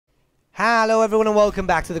Hello everyone and welcome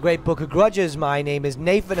back to the Great Book of Grudges. My name is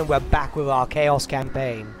Nathan and we're back with our Chaos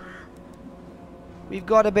campaign. We've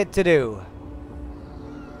got a bit to do.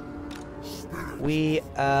 We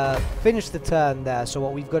finished the turn there, so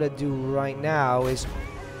what we've got to do right now is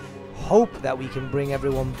hope that we can bring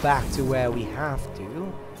everyone back to where we have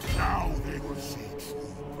to. Now they will see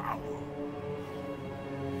true power.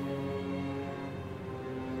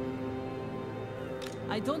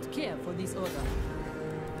 I don't care for this order.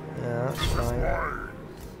 Yeah, that's fine.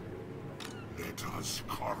 Let us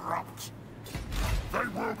corrupt. They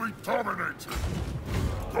will be dominated.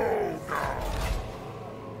 Go now.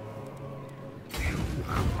 You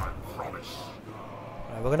have my promise.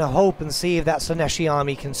 Right, we're going to hope and see if that Saneshi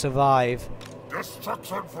army can survive.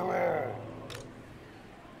 Destruction for all.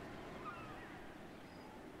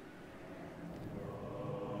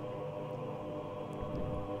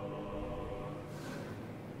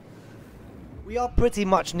 We are pretty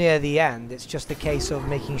much near the end. It's just a case of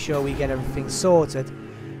making sure we get everything sorted.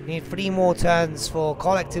 We need 3 more turns for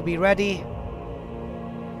Colic to be ready.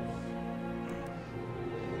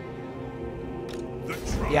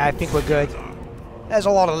 Yeah, I think we're good. There's a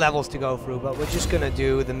lot of levels to go through, but we're just gonna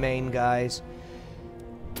do the main guys.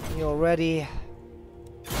 You're ready.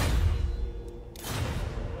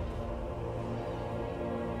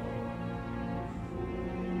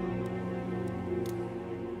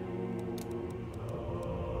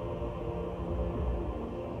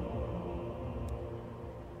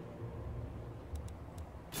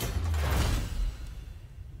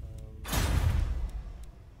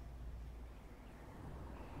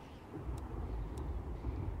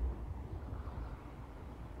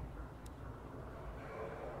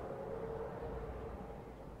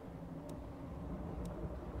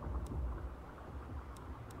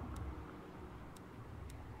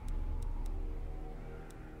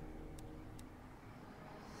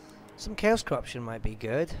 Some Chaos Corruption might be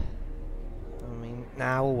good. I mean,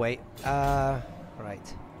 nah, we'll wait.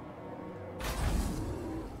 Right.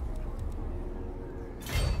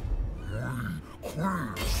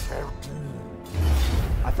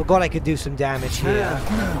 I forgot I could do some damage here.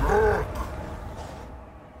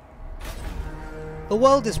 The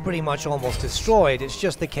world is pretty much almost destroyed. It's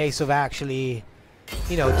just a case of actually,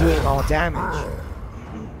 you know, doing more damage.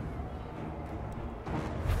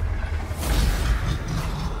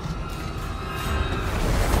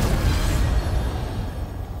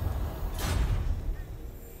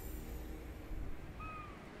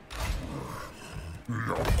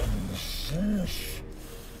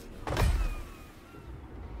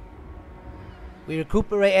 We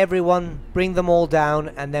recuperate everyone, bring them all down,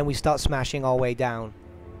 and then we start smashing our way down.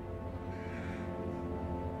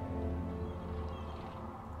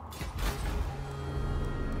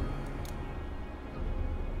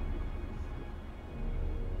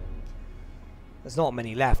 There's not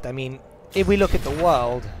many left. I mean, if we look at the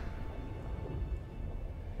world,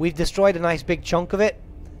 we've destroyed a nice big chunk of it.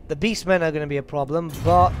 The Beastmen are going to be a problem,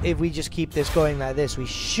 but if we just keep this going like this, we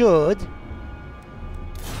should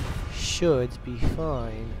be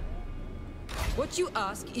fine. What you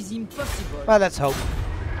ask is impossible. Well, let's hope.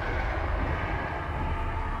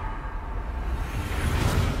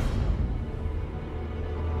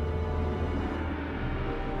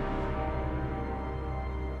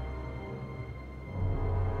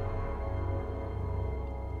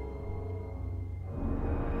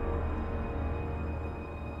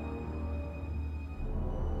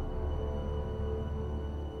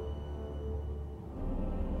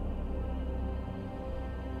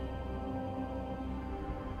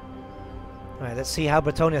 Alright, let's see how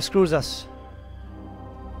Bretonia screws us.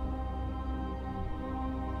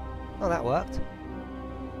 Oh, that worked.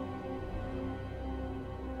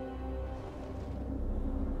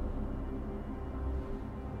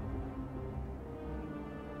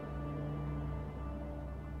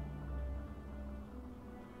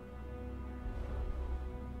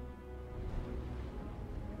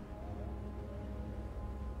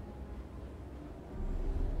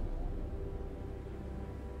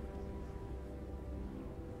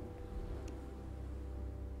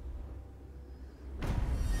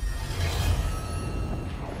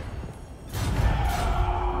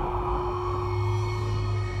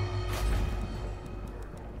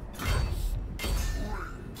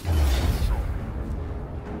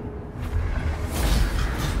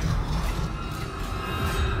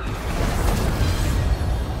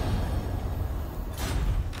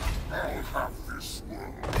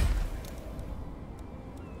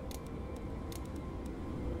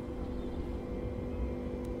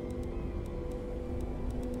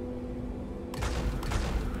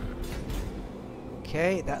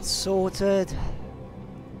 Okay, that's sorted.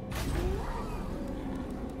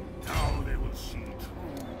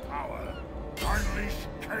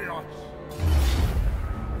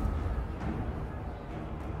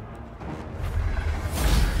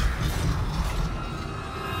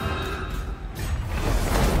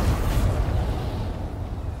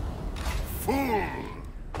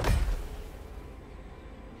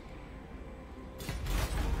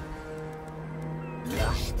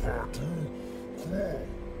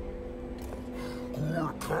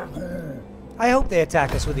 I hope they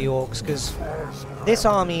attack us with the orcs, because this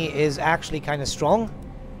army is actually kind of strong.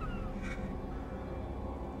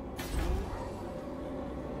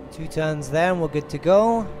 2 turns there and we're good to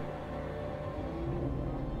go.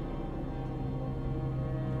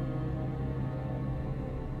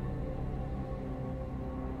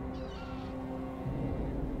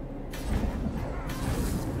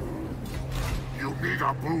 You need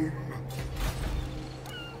a boon.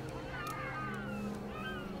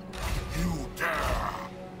 You dare.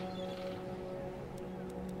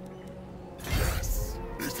 Yes,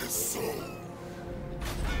 it is so.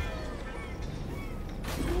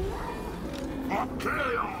 For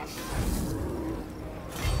chaos.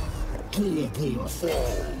 To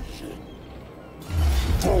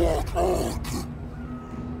the falls.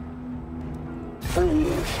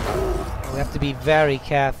 We have to be very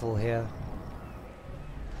careful here.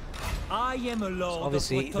 I am a lord.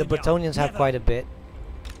 Obviously, of the Bretonnians have quite a bit.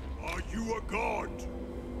 Are you a god?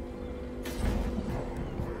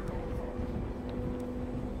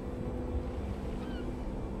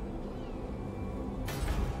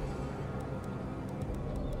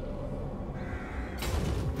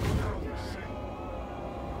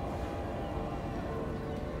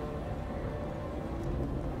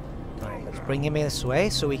 Alright, let's bring him this way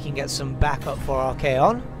so we can get some backup for our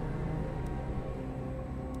Archaon.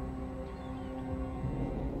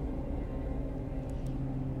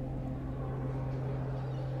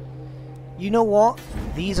 You know what?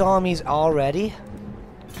 These armies are ready.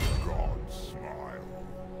 God smile.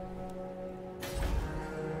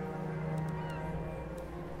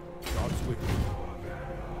 God's with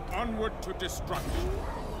you. Onward to destruction.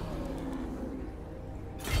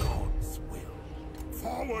 God's will.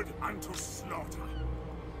 Forward unto slaughter.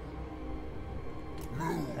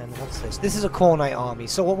 And what's this? This is a Core Knight army.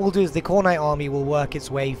 So what we'll do is the Core Knight army will work its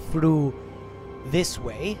way through this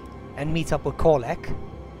way and meet up with Korlek.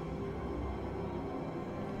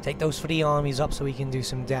 Take those 3 armies up so we can do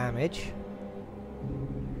some damage.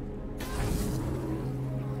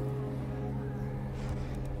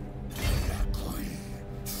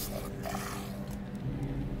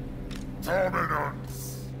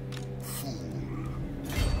 Dominance. Fool.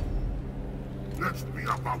 Let's be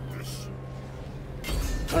about this.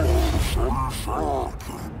 So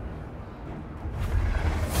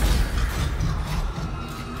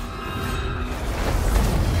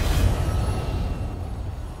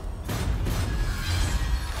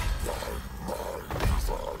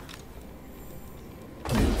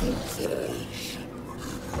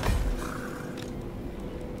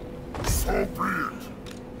be it.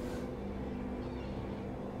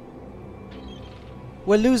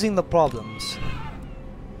 We're losing the problems.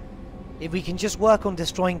 If we can just work on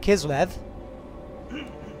destroying Kislev,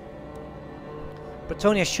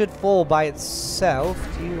 Bretonnia should fall by itself.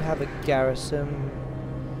 Do you have a garrison?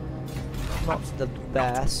 Not the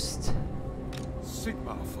best.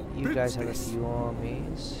 Sigma You guys forbids have a this. few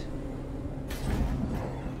armies.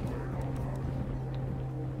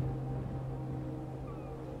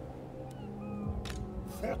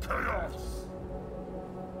 For chaos.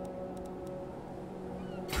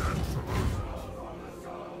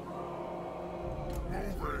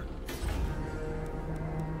 Moving.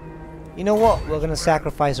 You know what? We're gonna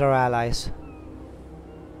sacrifice our allies.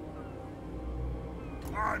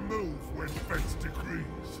 I move when fate decrees.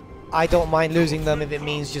 I don't mind losing them if it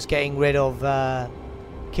means just getting rid of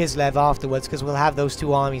Kislev afterwards, because we'll have those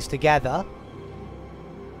 2 armies together.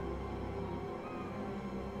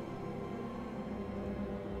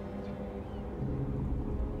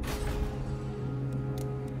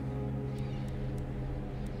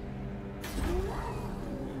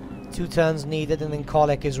 Two turns needed, and then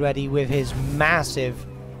Korlek is ready with his massive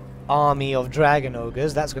army of Dragon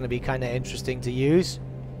Ogres. That's going to be kind of interesting to use.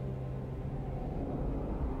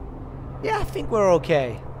 Yeah, I think we're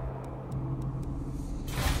okay.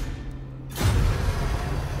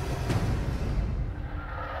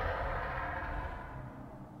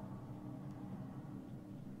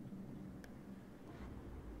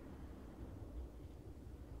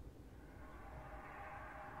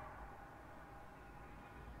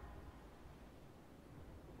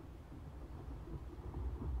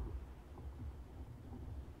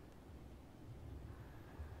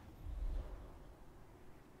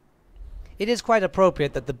 It is quite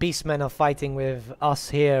appropriate that the Beastmen are fighting with us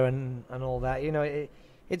here and all that. You know,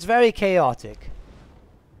 it's very chaotic.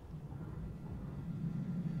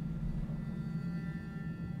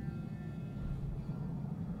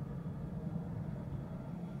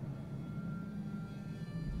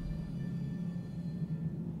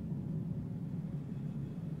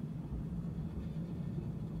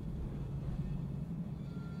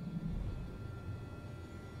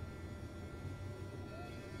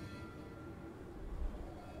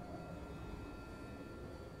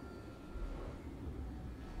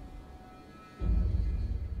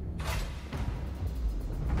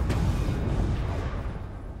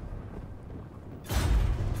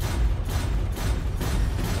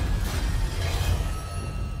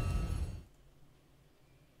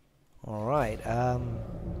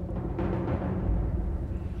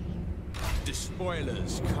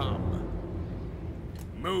 defilers come.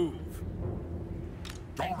 Move.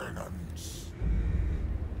 Dominance.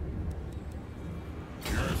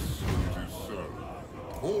 Yes, it is so.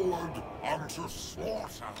 Forward unto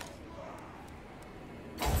slaughter.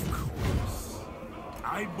 Of course.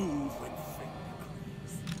 I move when fate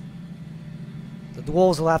decrees. The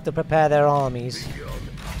dwarves will have to prepare their armies.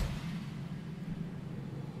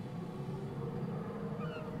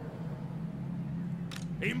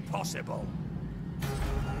 Impossible.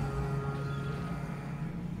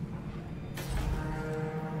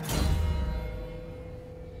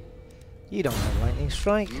 You don't have lightning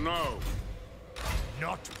strike. No.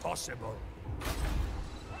 Not possible.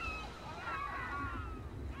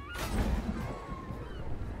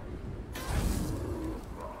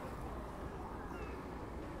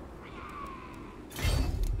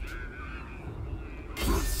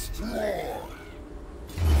 Destroy.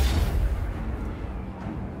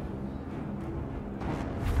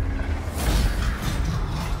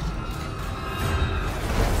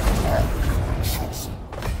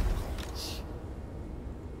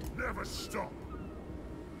 Never stop.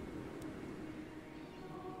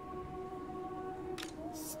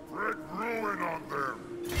 Spread ruin on them.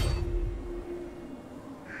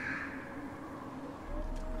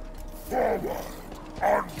 Forward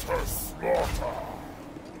unto slaughter.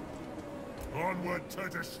 Onward to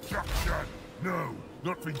destruction. No,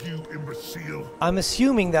 not for you, imbecile. I'm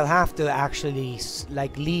assuming they'll have to actually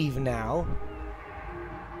like leave now.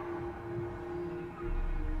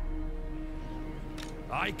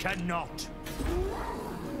 I cannot.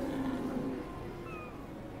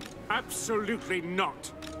 Absolutely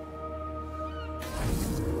not.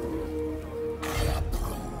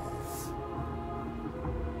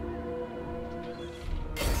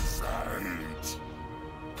 Sight.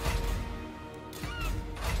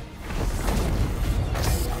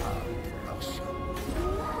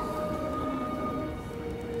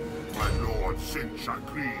 My lord Saint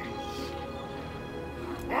Jacques.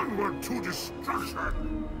 Onward to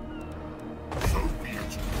destruction! So be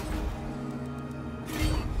it.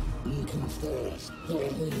 Eating falls for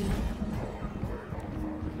me.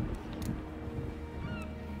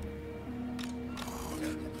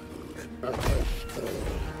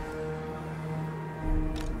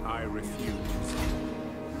 I refuse.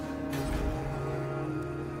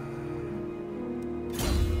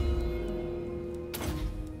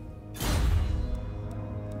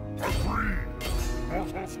 Agree.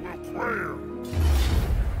 Mortals will quail.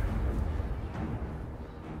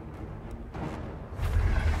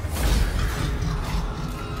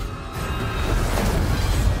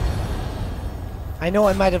 I know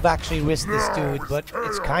I might have actually risked this No, dude, but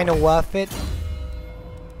it's chaos. kind of worth it.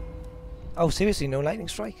 Oh, seriously, no lightning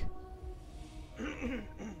strike?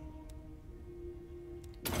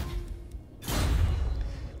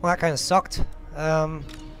 Well, that kind of sucked. I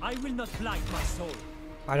will not blight my soul.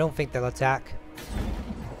 I don't think they'll attack.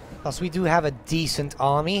 Plus, we do have a decent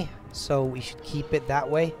army, so we should keep it that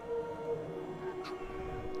way.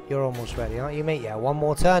 You're almost ready, aren't you, mate? Yeah, one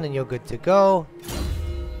more turn and you're good to go.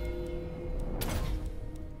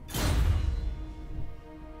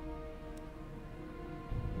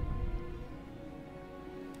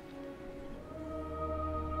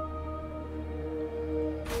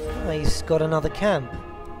 Oh, he's got another camp.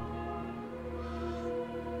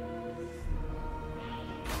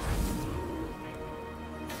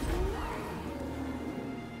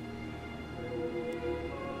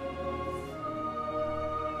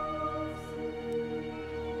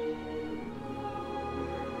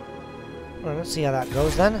 Well, let's see how that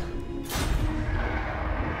goes then.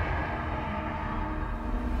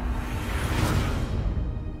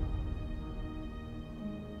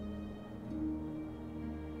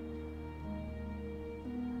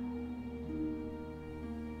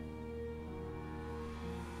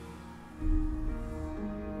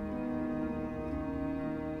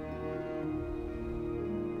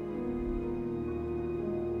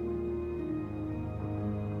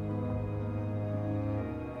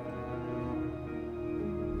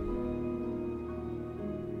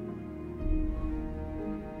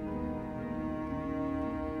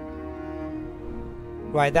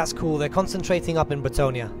 Right, that's cool. They're concentrating up in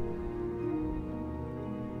Bretonia.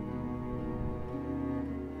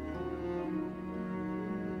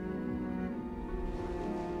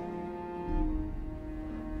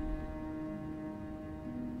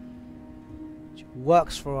 Which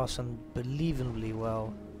works for us unbelievably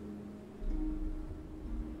well.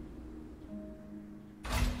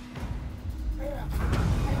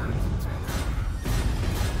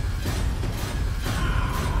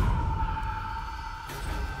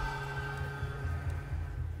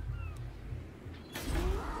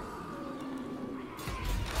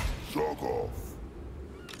 Fuck off.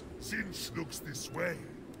 Since looks this way.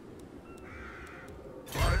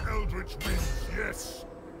 My eldritch wins, yes.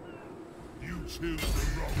 You choose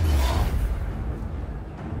the wrong path.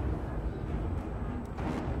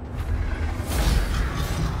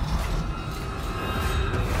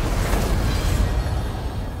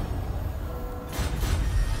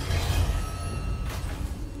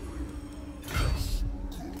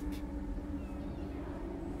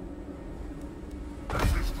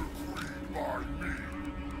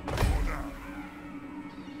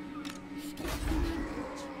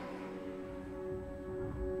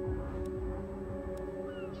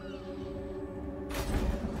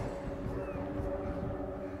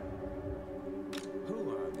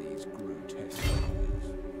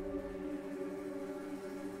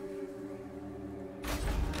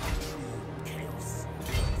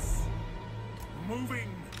 Moving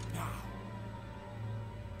now.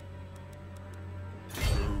 So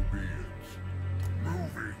be it.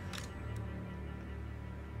 Moving.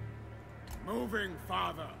 Moving,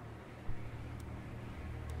 father.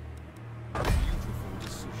 A beautiful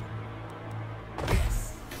decision.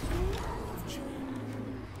 Yes.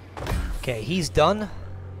 Okay, he's done.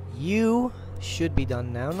 You should be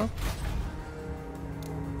done now, no?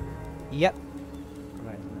 Yep.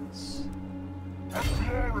 Right, let's... A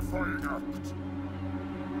glorifying act.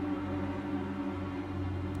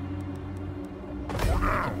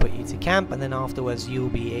 put you to camp, and then afterwards you'll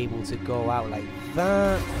be able to go out like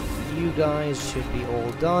that. You guys should be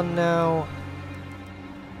all done now.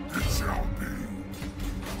 It shall be.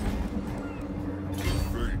 The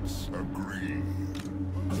fates agree.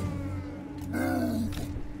 Move.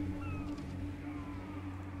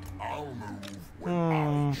 I'll move when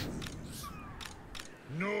I choose.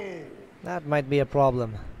 No. That might be a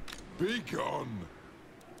problem. Be gone.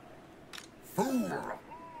 Fool.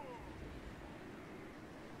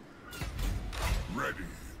 Ready.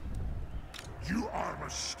 You are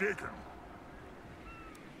mistaken.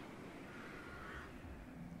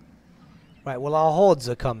 Right, well our hordes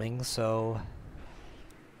are coming, so...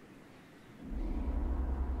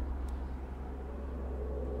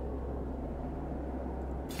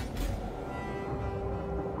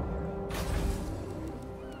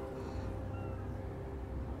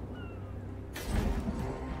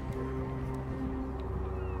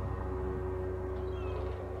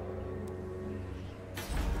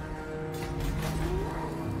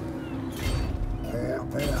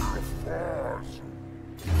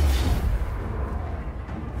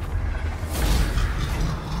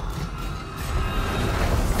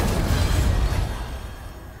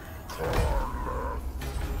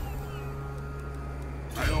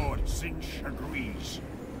 Agrees.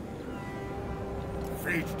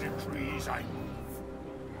 Fate decrees I move.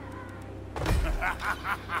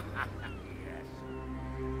 Yes.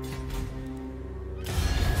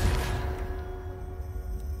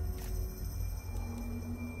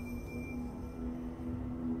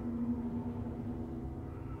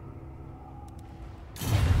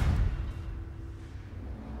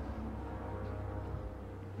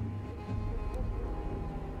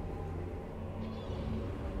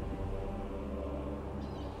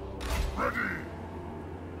 Ready!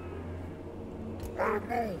 I'll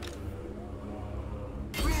move!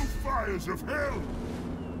 Through fires of hell!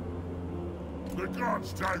 The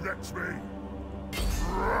gods direct me!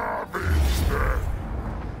 Ravage them!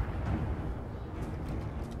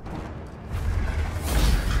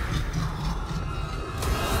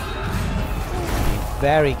 Be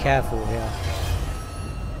very careful here.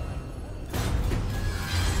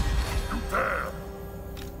 You there!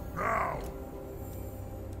 Now!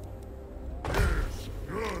 Yes,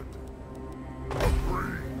 good!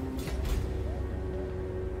 Agree!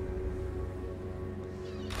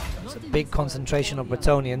 It's a big concentration of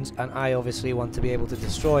Bretonnians, and I obviously want to be able to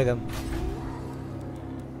destroy them.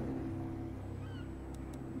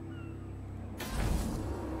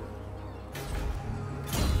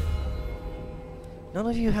 None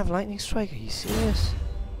of you have lightning strike, are you serious?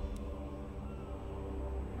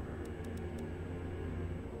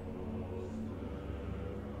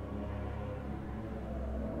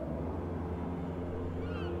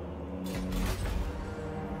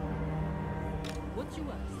 What you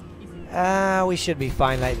ask is We should be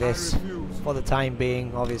fine like this for the time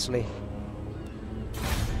being, obviously.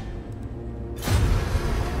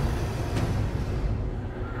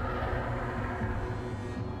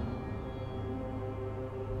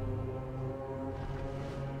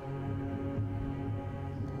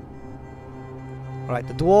 Right,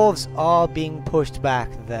 the dwarves are being pushed back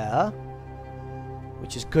there,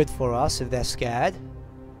 which is good for us if they're scared.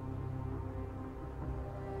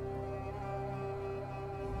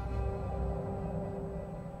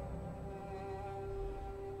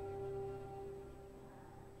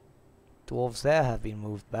 Dwarves there have been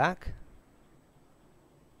moved back.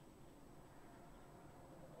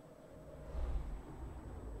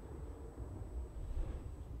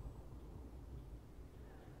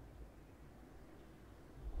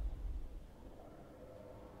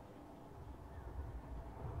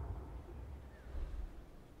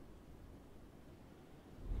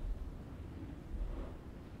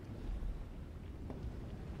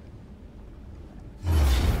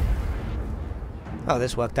 Oh,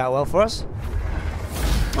 this worked out well for us.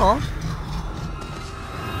 Oh.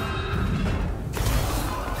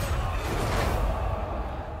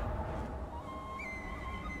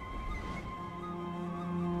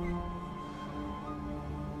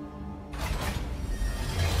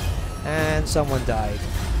 And someone died.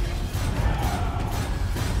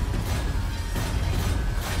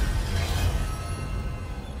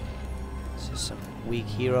 This is some weak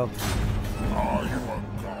hero. Are you a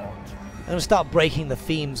god? I'm gonna start breaking the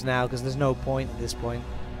themes now because there's no point at this point.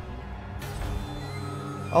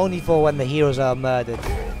 Only for when the heroes are murdered.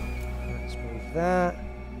 Let's move that.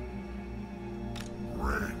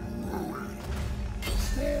 Ring ruin.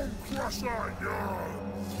 Storm crusher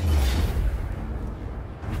yards.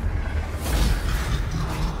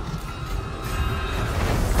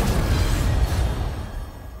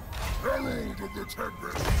 Herald of the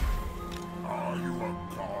Tempest. Are you a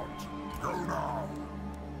god? Go now.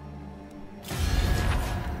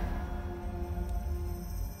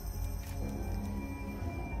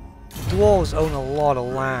 Dwarves own a lot of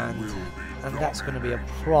land, and that's going to be a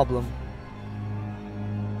problem.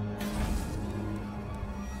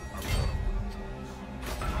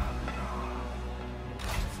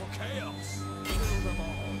 For chaos. Kill them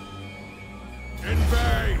all.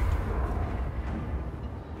 Invade!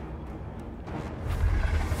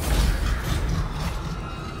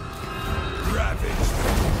 Ravage!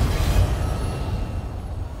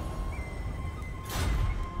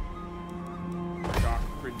 Dark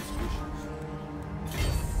Prince wishes.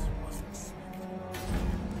 This was expected.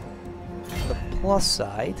 The plus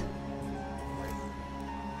side,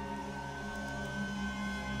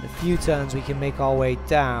 in a few turns we can make our way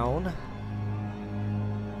down.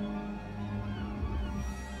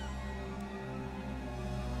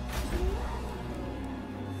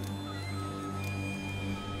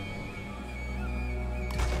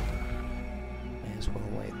 May as well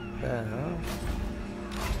wait there.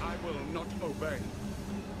 I will not obey.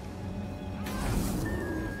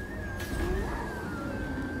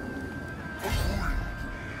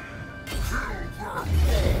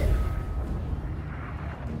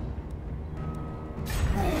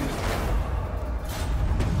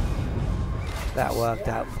 That worked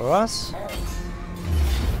out for us.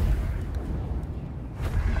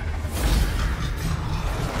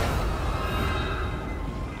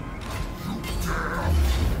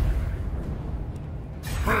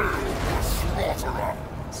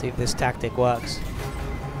 See if this tactic works.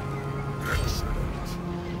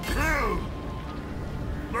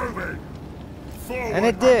 Moving. Forward And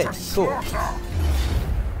it did. to Cool. slaughter.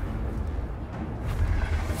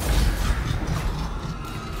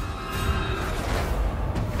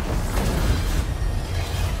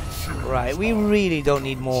 Right, we really don't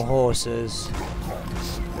need more horses.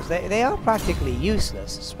 'Cause they are practically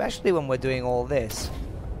useless, especially when we're doing all this.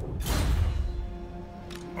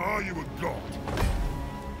 Are you a god?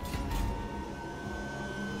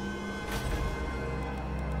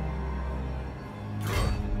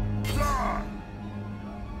 Good. Die.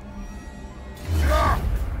 Yeah.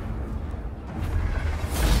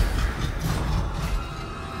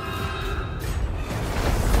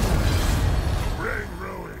 Ring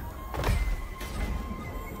ruin.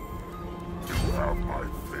 You have my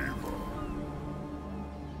favor.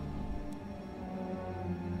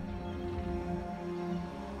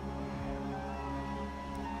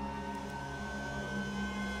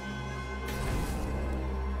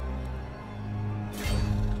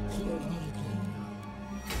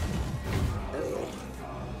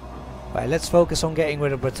 Right, let's focus on getting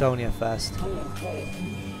rid of Bretonia first.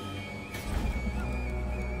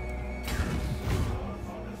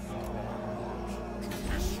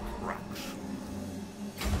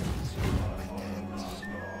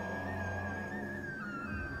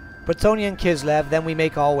 Bretonia and Kislev, then we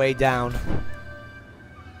make our way down.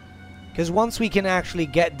 Because once we can actually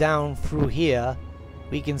get down through here,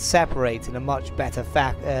 we can separate in a much better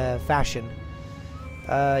fashion.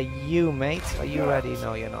 You, mate, are you ready?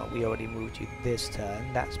 No, you're not. We already moved you this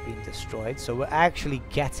turn. That's been destroyed. So we're actually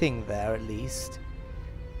getting there at least.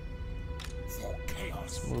 For chaos.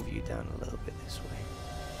 Let's move you down a little bit this way.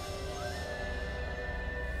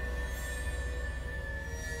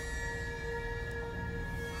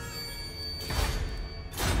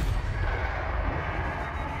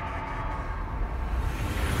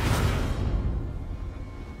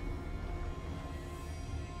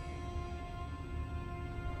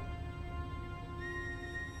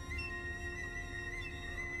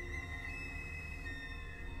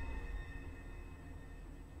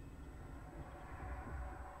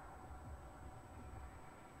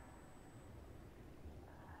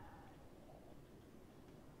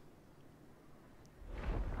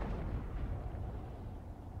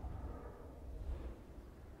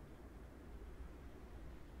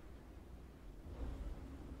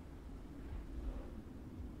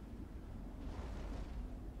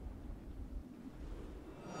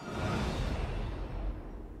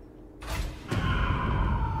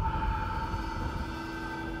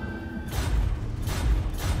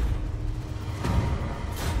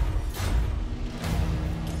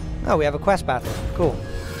 Oh, we have a quest battle. Cool.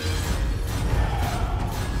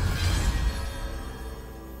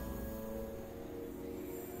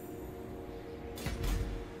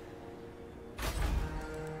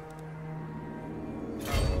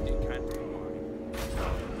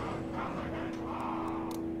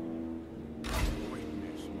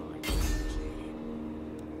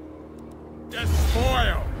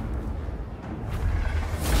 Despoil!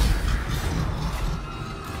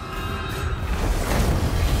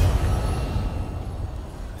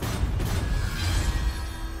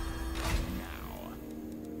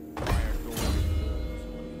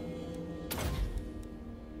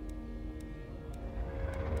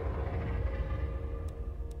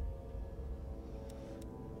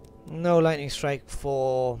 No lightning strike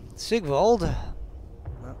for Sigvald.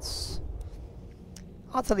 That's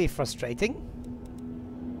utterly frustrating.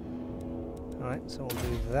 Alright, so we'll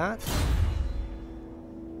do that.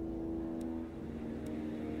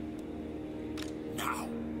 Now,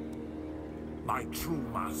 my true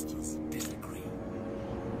masters disagree.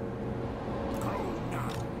 Go now.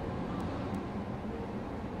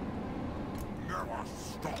 Never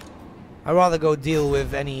stop. I'd rather go deal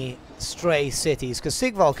with any stray cities, because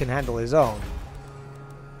Sigvald can handle his own.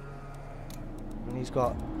 And he's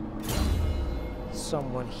got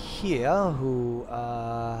someone here who,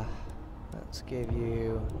 let's give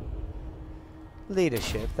you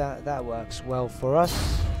leadership. That works well for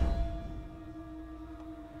us.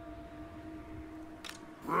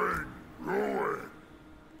 Bring ruin.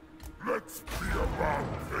 Let's be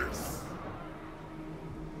about this.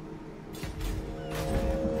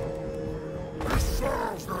 This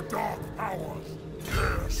serves the dark powers.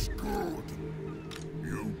 Yes, good.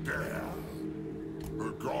 You dare.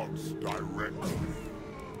 The gods direct me.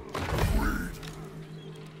 Agreed.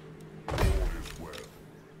 All is well.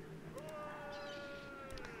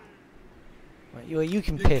 Right, you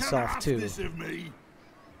can piss off too. This of me.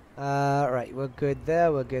 Right, we're good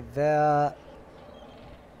there, we're good there.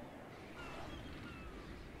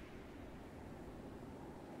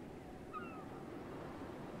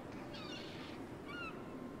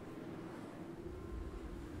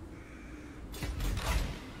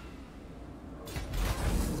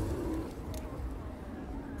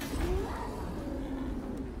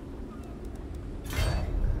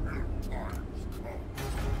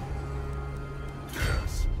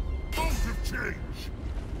 Yes. Both have changed.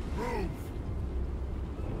 Move.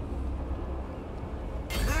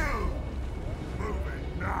 Move. Moving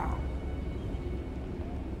now.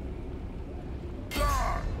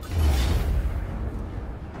 Die.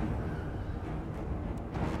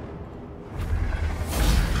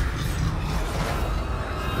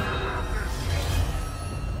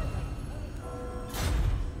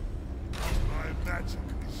 My magic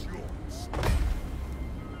is yours.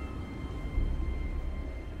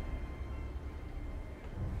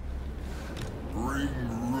 Bring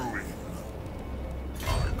ruin. I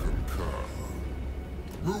concur.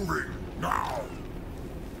 Moving now.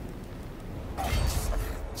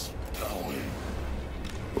 Excellent. Going.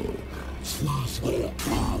 Slash all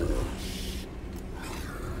powers.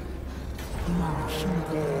 Move.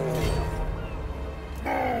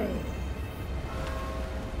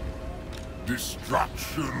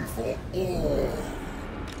 Destruction for all.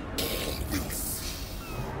 This.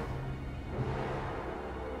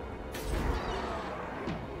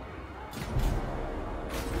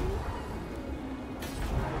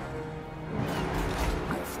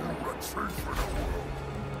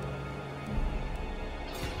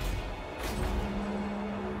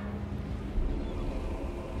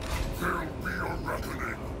 There'll be a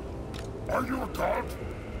reckoning. Are you a god?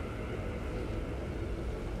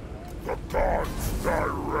 The gods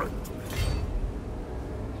direct me.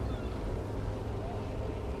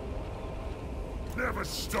 Never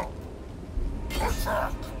stop.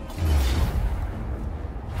 Attack.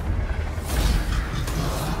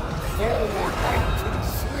 Forward unto the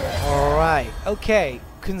slaughter. Alright, okay.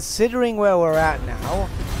 Considering where we're at now,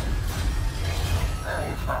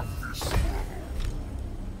 I'll have this world.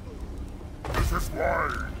 This is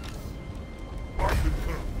wise. I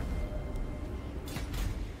concur.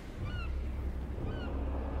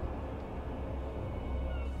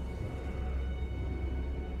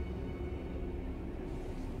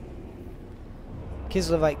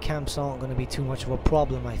 Kislevite camps aren't going to be too much of a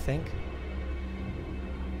problem, I think.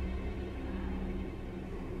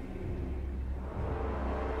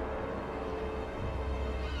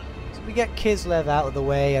 So we get Kislev out of the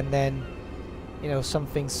way, and then, you know,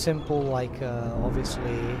 something simple like,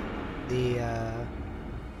 obviously, the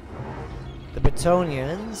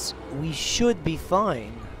Bretonnians, we should be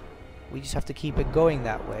fine. We just have to keep it going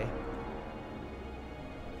that way.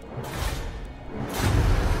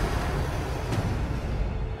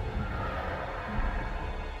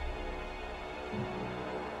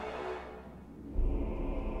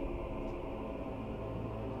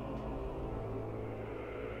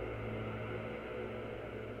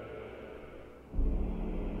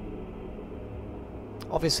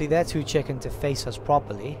 Obviously, they're too chicken to face us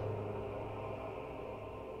properly.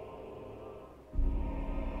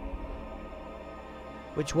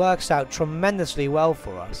 Which works out tremendously well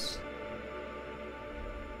for us.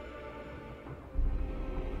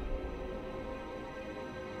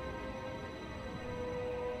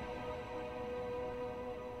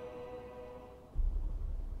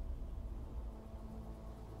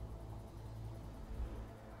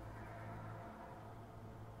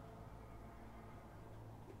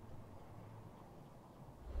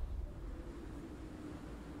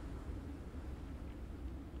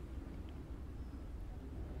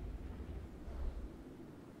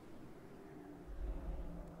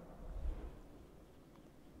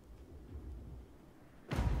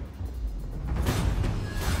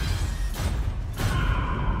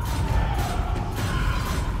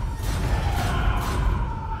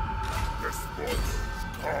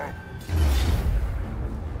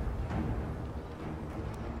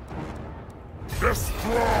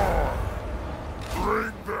 Destroy!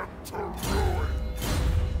 Bring them to ruin!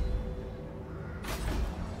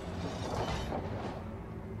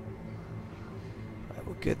 Right,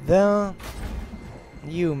 we're good there.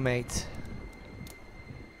 You, mate.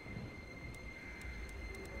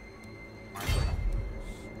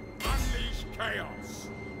 Unleash chaos.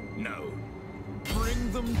 No.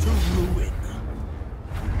 Bring them to ruin.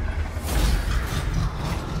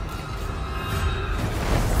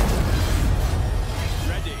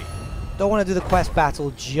 Don't want to do the quest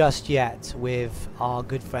battle just yet with our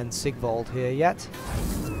good friend Sigvald here yet.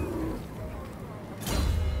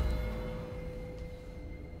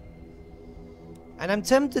 And I'm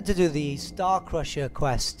tempted to do the Star Crusher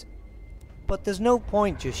quest, but there's no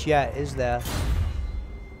point just yet, is there?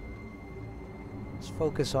 Let's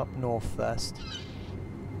focus up north first.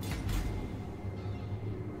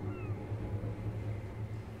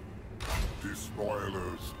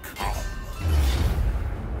 Despoilers come.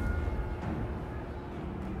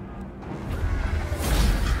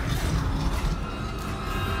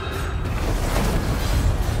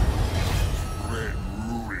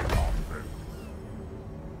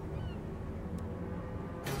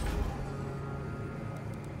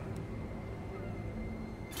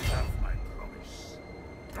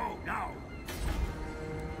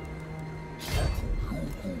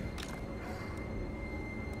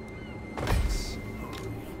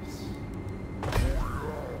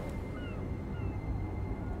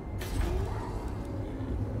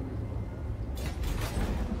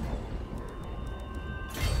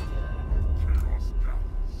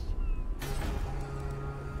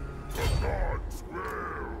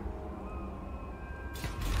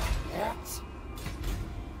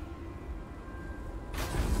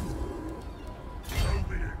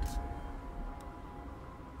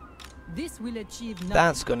 This will achieve nothing.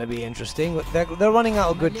 That's going to be interesting. They're running out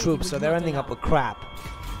of good troops, so they're ending up with crap.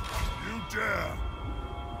 You dare!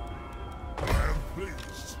 I am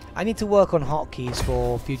pleased. I need to work on hotkeys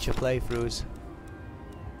for future playthroughs.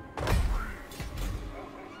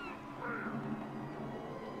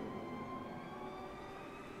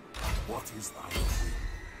 What is thy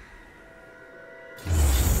will?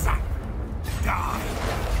 Suck! Die!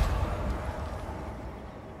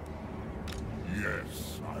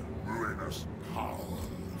 Yes, I'm ruinous powers.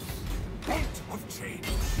 Bolt of change.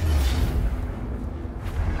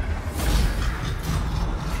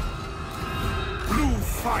 Blue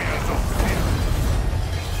fires of fear.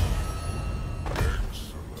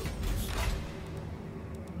 Excellent.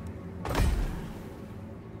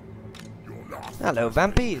 Your last. Hello,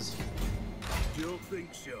 vampies. Still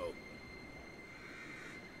think so.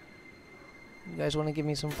 You guys want to give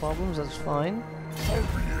me some problems? That's fine. So be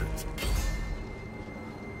it.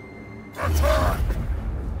 Attack!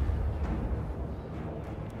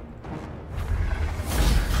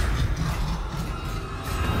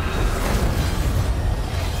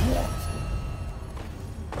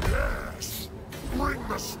 What? Yes! Bring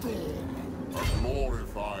the storm! A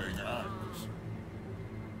glorifying act.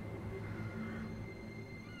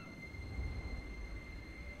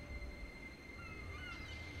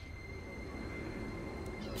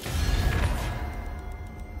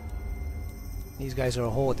 These guys are a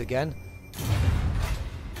horde again.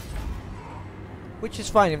 Which is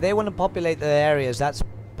fine. If they want to populate the areas, that's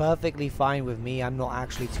perfectly fine with me. I'm not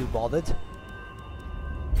actually too bothered.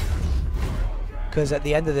 Because at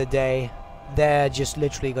the end of the day, they're just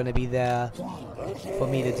literally going to be there for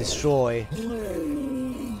me to destroy.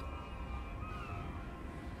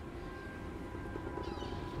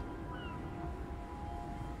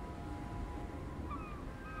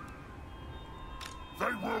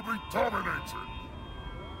 They will be dominated.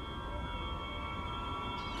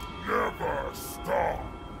 Never stop.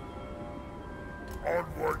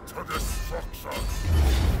 Onward to destruction.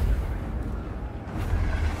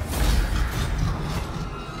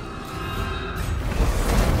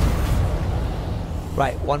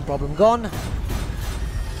 Right, one problem gone.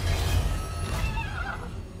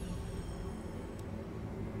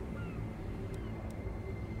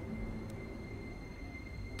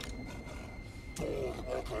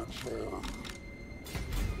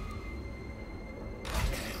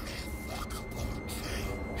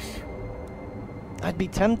 I'd be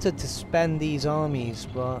tempted to spend these armies,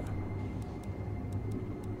 but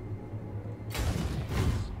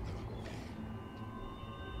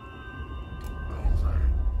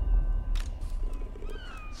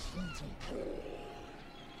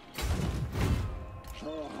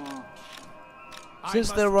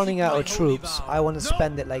since they're running out of troops, I want to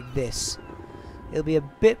spend it like this. It'll be a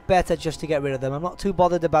bit better just to get rid of them. I'm not too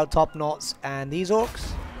bothered about top knots and these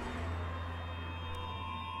orcs.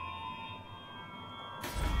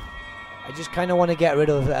 I just kind of want to get rid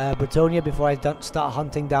of Bretonia before I start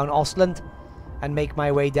hunting down Ostland and make my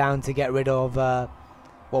way down to get rid of,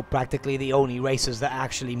 well, practically the only races that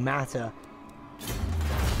actually matter.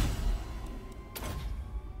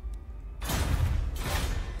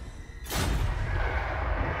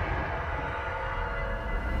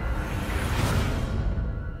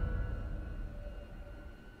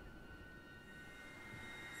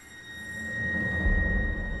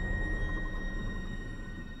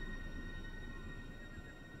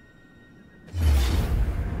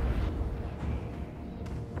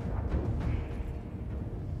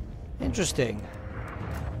 Interesting.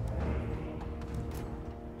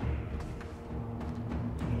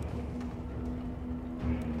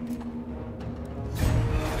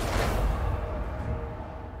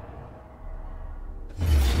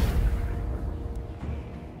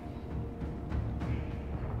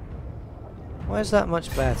 Why is that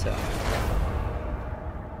much better?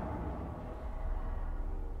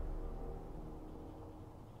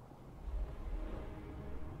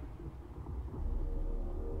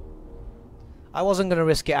 I wasn't going to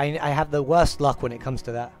risk it. I have the worst luck when it comes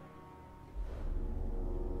to that.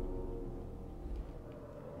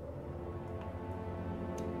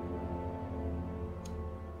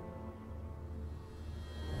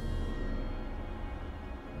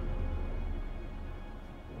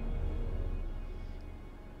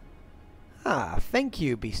 Ah, thank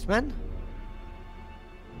you, Beastmen.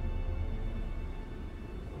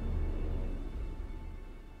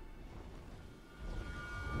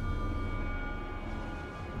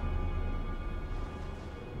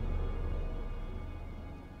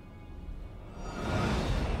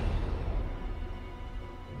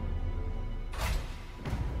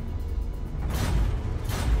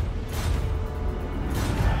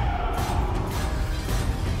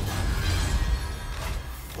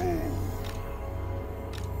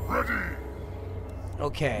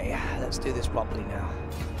 Okay, let's do this properly now.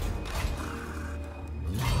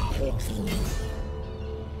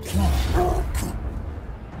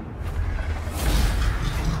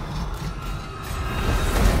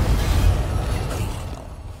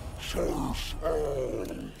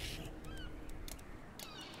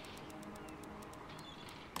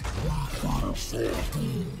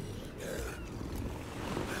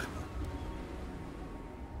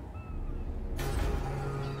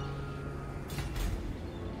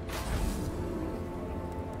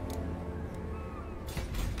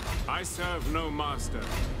 I serve no master.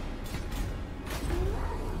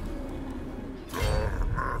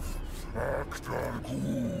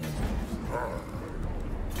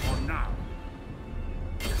 For now.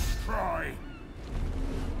 Destroy.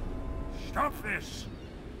 Stop this.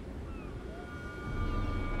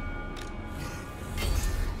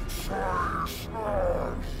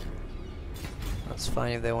 That's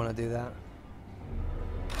fine if they want to do that.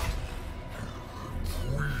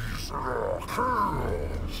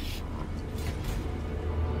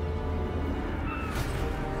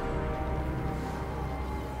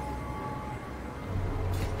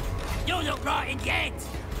 You look rotten yet!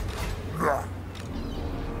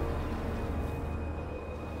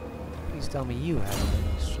 Please tell me you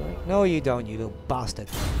have a strike. No, you don't, you little bastard.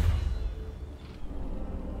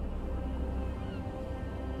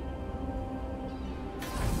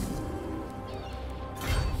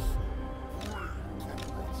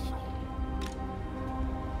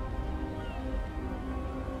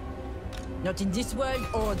 Not in this world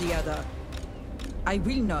or the other. I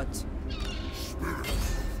will not.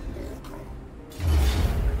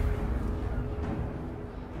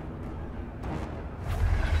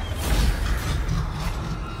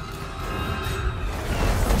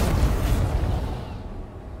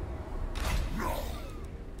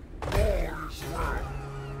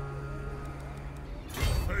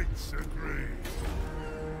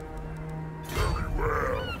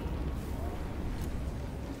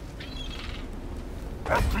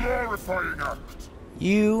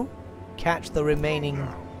 You catch the remaining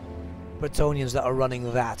Bretonnians that are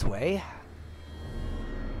running that way.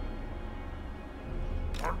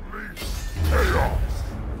 Unleash chaos!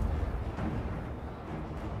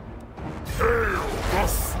 Hail the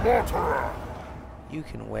slaughterer! You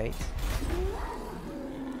can wait.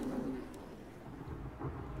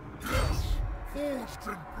 Yes, forged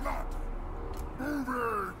in blood.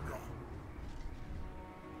 Moving!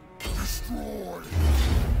 Destroy!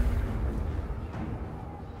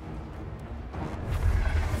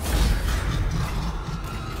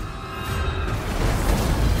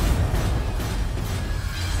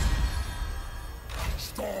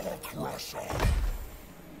 Crusher.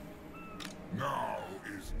 Now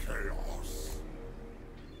is chaos.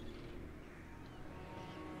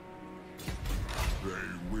 They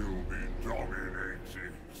will be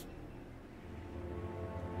dominated.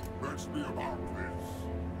 Let's be about this.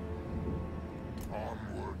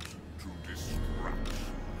 Onward to destruction.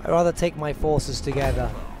 I'd rather take my forces together.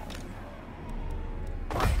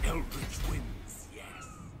 My eldritch winds, yes.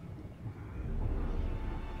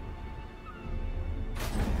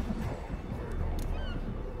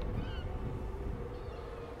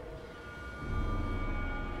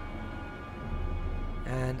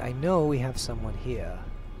 And I know we have someone here.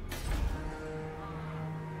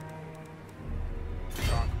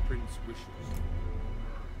 Dark Prince wishes.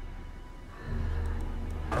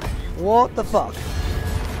 What the fuck?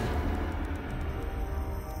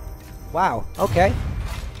 Wow, okay.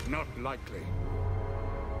 Not likely.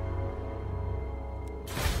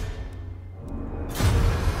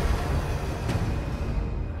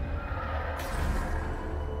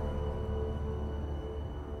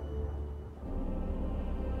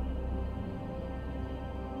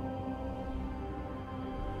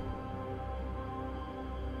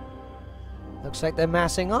 Looks like they're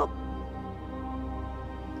massing up.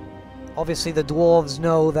 Obviously the dwarves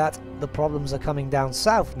know that the problems are coming down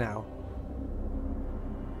south now.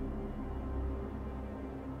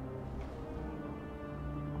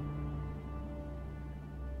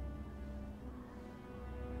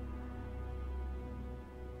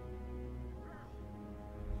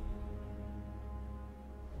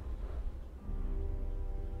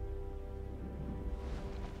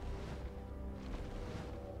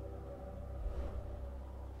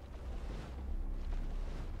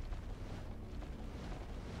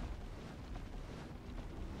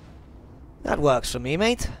 That works for me,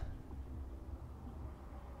 mate.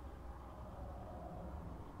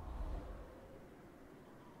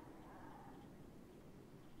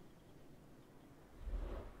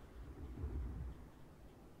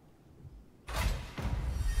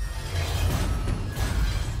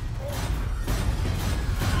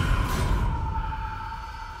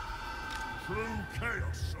 True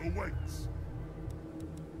chaos awaits.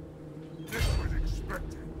 This was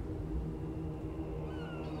expected.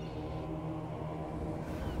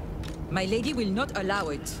 My lady will not allow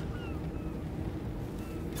it.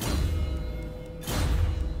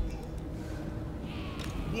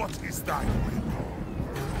 What is thy will?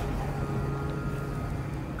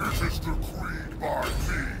 It is decreed by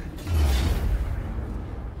me.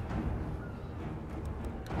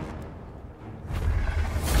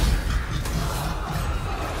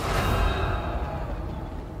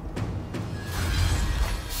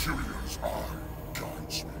 Sirius eye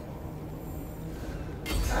guides me.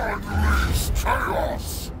 Unleash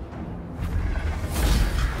chaos!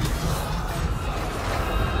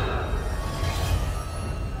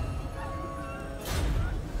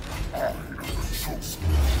 I am the chosen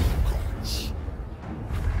of gods.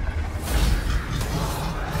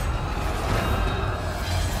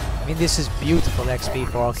 I mean, this is beautiful XP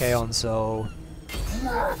for Archaon, so...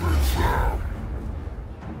 Ravage them!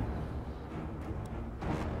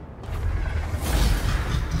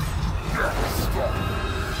 Yes, stop!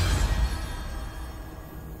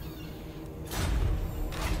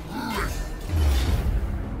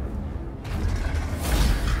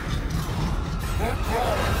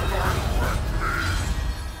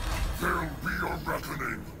 There'll be a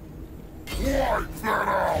reckoning. Wipe that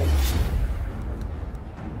out!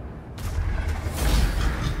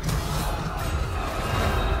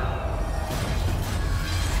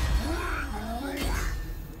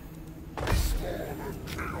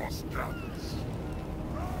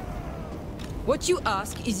 What you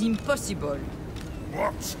ask is impossible.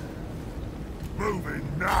 What? Moving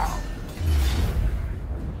now!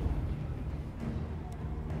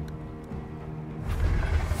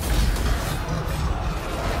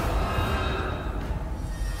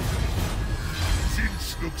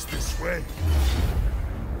 Sinch looks this way.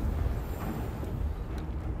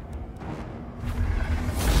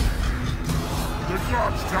 The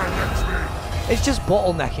gods direct me! It's just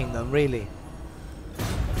bottlenecking them, really.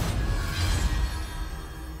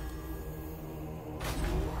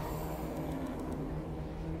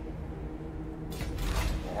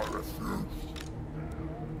 I refuse.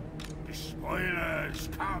 The spoilers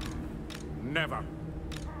come. Never.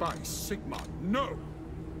 By Sigma, no!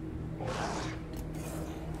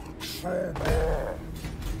 Sober.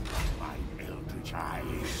 My eldritch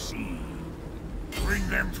eyes see. Bring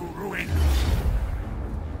them to ruin.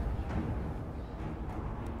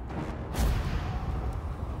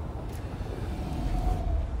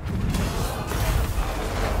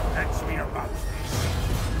 Let's be about this.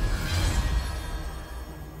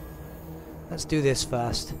 Let's do this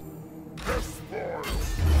first. The spoil.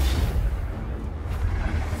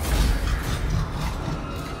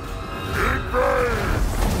 Invade!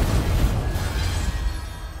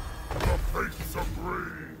 The fates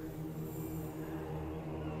agree.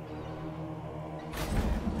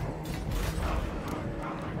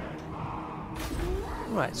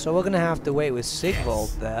 Right, so we're gonna have to wait with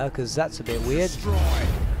Sigvold there, because that's a bit weird. Destroy.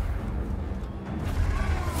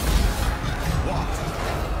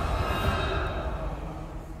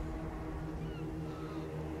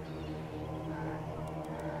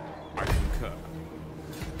 I concur.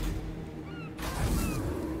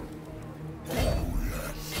 Oh,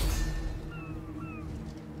 yes.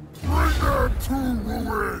 Bring them to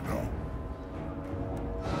ruin!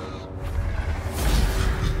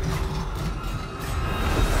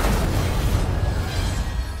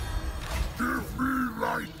 Give me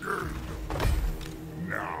lightning!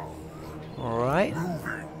 Now, Alright.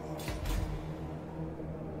 moving.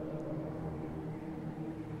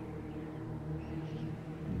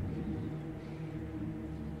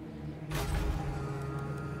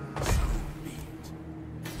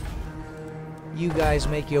 You guys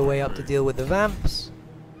make your way up to deal with the vamps.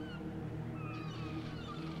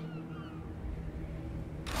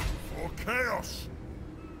 For chaos!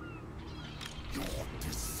 Your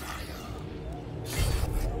desire.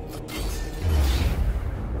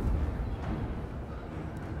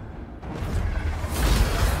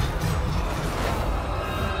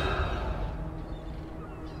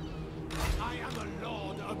 I am a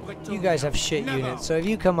lord of Bretagne. You guys have shit Never. units, so if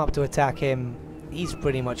you come up to attack him, he's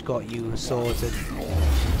pretty much got you sorted.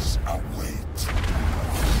 Yours await.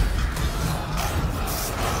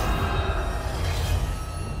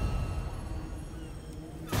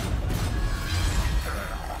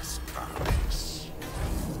 Chaos comes.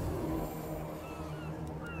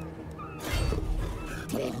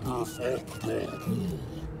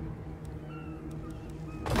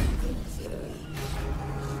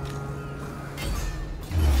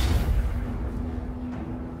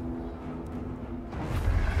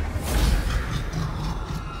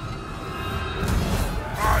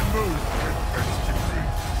 I move with execution.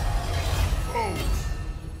 Oh.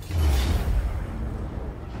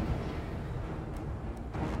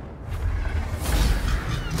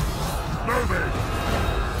 Moving.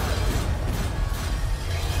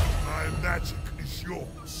 My magic is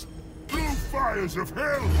yours. Blue fires of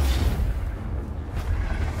hell.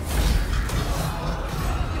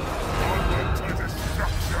 Onward to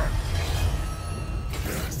destruction.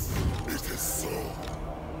 Yes, it is so.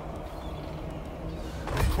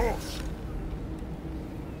 Of course.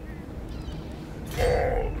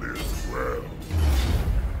 All is well.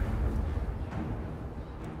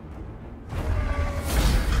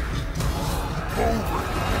 Moving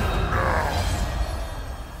now.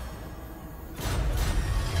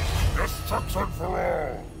 Destruction for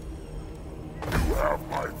all. You have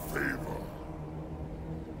my favor.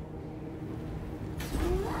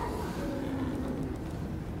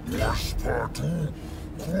 Wash partout.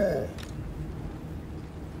 Cool.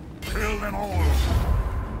 Kill them all!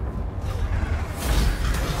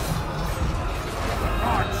 The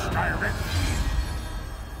gods direct me!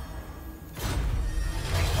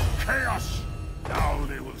 Chaos! Now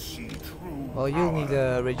they will see true Well, you'll power. need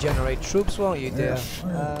to regenerate troops, won't you, dear? Let's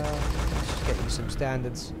just get you some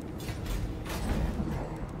standards.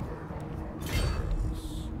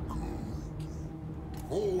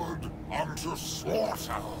 Forward unto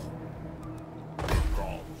slaughter! The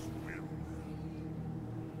gods win.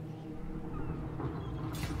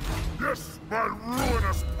 Yes, my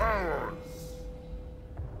ruinous powers!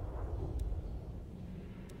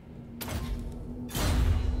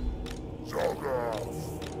 Dwarf.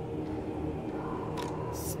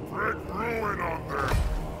 Spread ruin on them.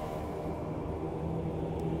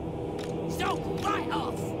 Soak right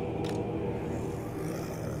off!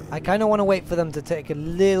 I kind of want to wait for them to take a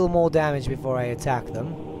little more damage before I attack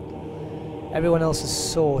them. Everyone else is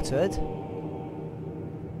sorted.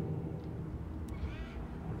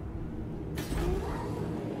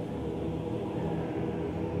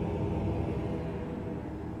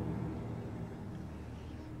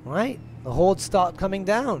 Right, the hordes start coming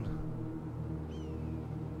down.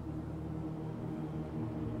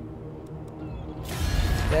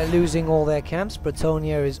 They're losing all their camps.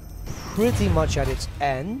 Bretonia is pretty much at its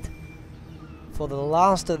end. For the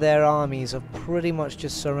last of their armies are pretty much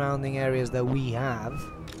just surrounding areas that we have.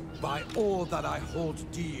 By all that I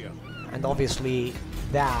hold dear. And obviously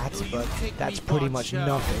that, but that's pretty much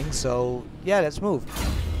nothing. So yeah, let's move.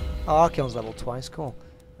 Oh, Archeon's level twice, cool.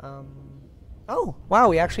 Oh, wow,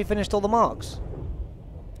 we actually finished all the marks.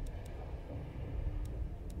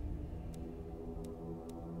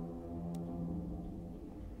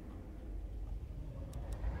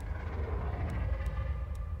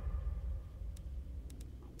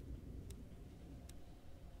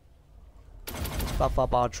 Let's buff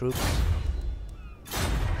up our troops.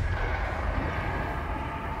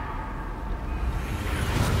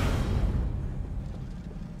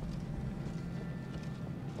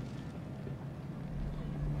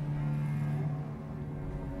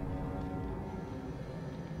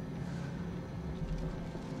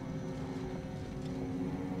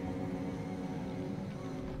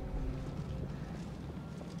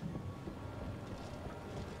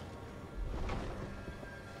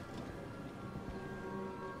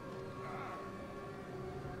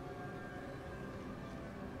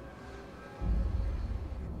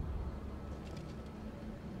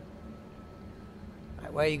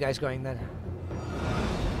 Where are you guys going then?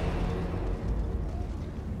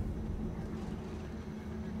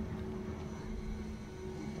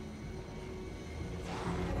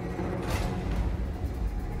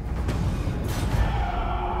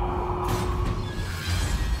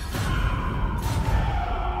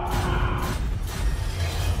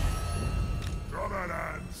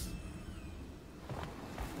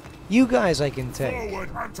 You guys I can take. Forward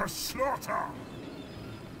and to slaughter!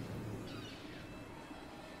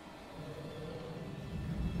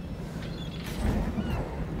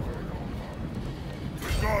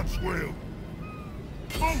 God's will.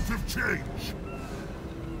 Motive change.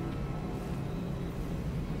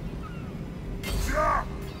 Yeah!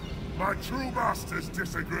 My true masters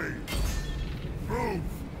disagree. Move.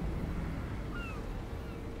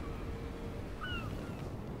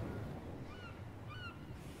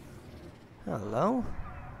 Hello?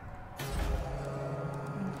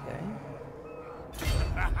 Okay.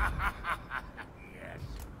 Yes.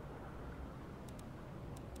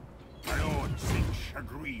 My Lord Zinch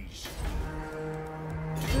agrees.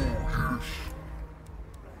 Oh,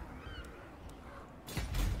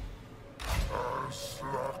 yes.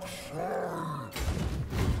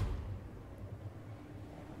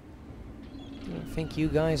 Didn't think you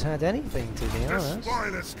guys had anything, to be honest. The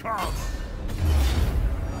spineless come.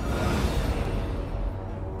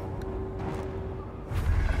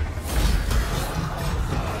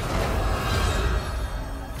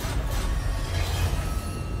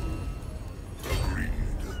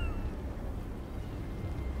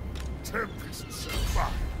 Tempests and fire.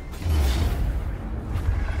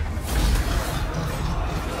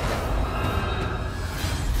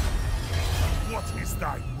 What is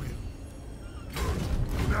thy will? Good.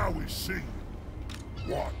 Now we see.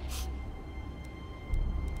 What?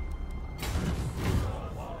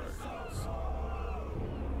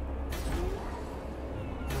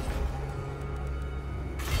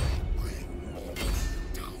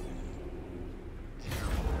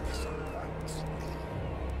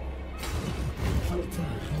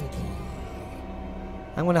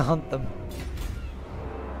 I'm gonna hunt them.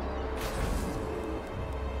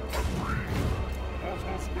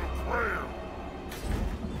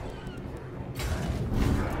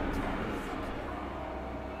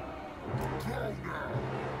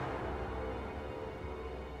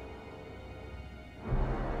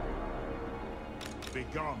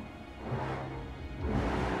 Begun.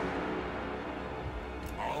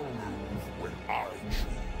 I'll move when I choose.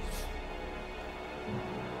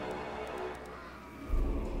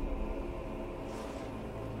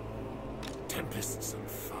 Tempests and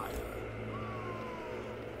fire.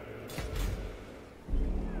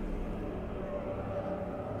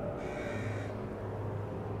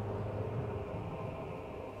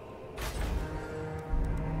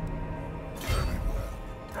 Very well.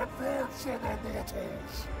 Abroad for the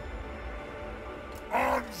mortals.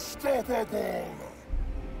 Unstoppable!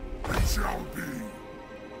 It shall be.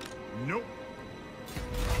 Nope.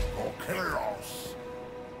 For chaos.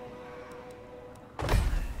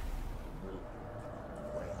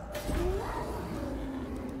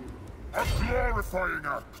 A glorifying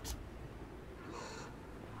act.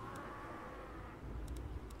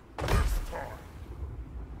 This time.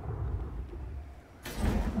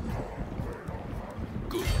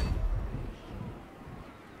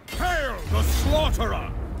 Hail the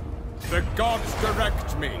slaughterer! The gods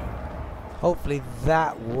direct me. Hopefully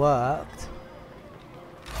that worked.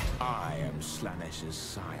 I am Slanesh's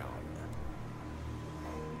scion.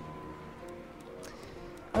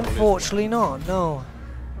 Unfortunately not, no.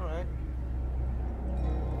 Alright.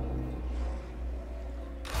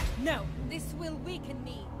 No, this will weaken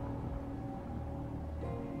me.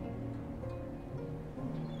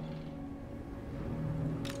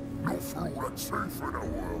 No fool that's safe in our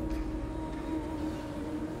world.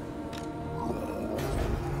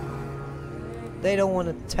 They don't want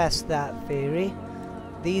to test that theory.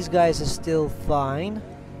 These guys are still fine.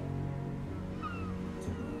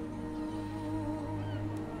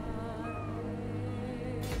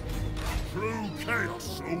 True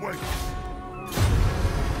chaos awaits.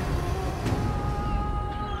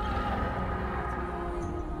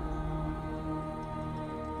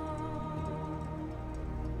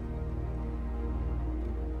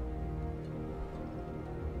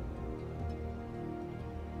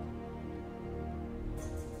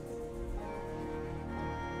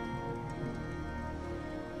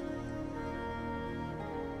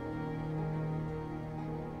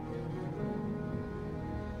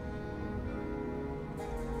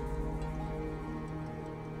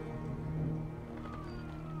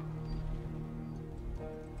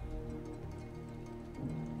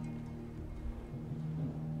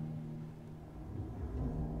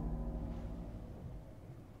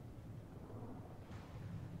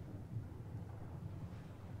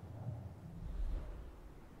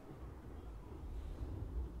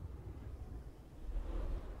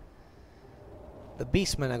 The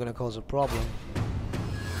Beastmen are going to cause a problem.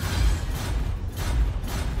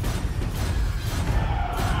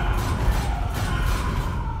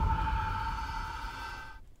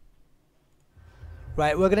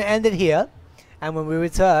 Right, we're going to end it here. And when we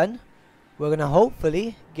return, we're going to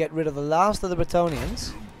hopefully get rid of the last of the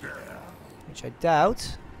Bretonnians. Which I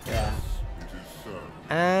doubt. Yeah.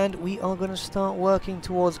 And we are going to start working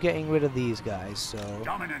towards getting rid of these guys. So,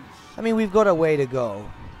 Dominance. I mean, we've got a way to go.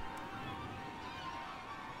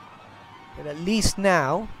 But at least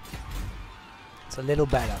now, it's a little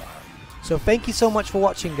better. So thank you so much for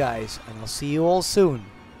watching, guys. And I'll see you all soon.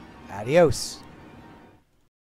 Adios.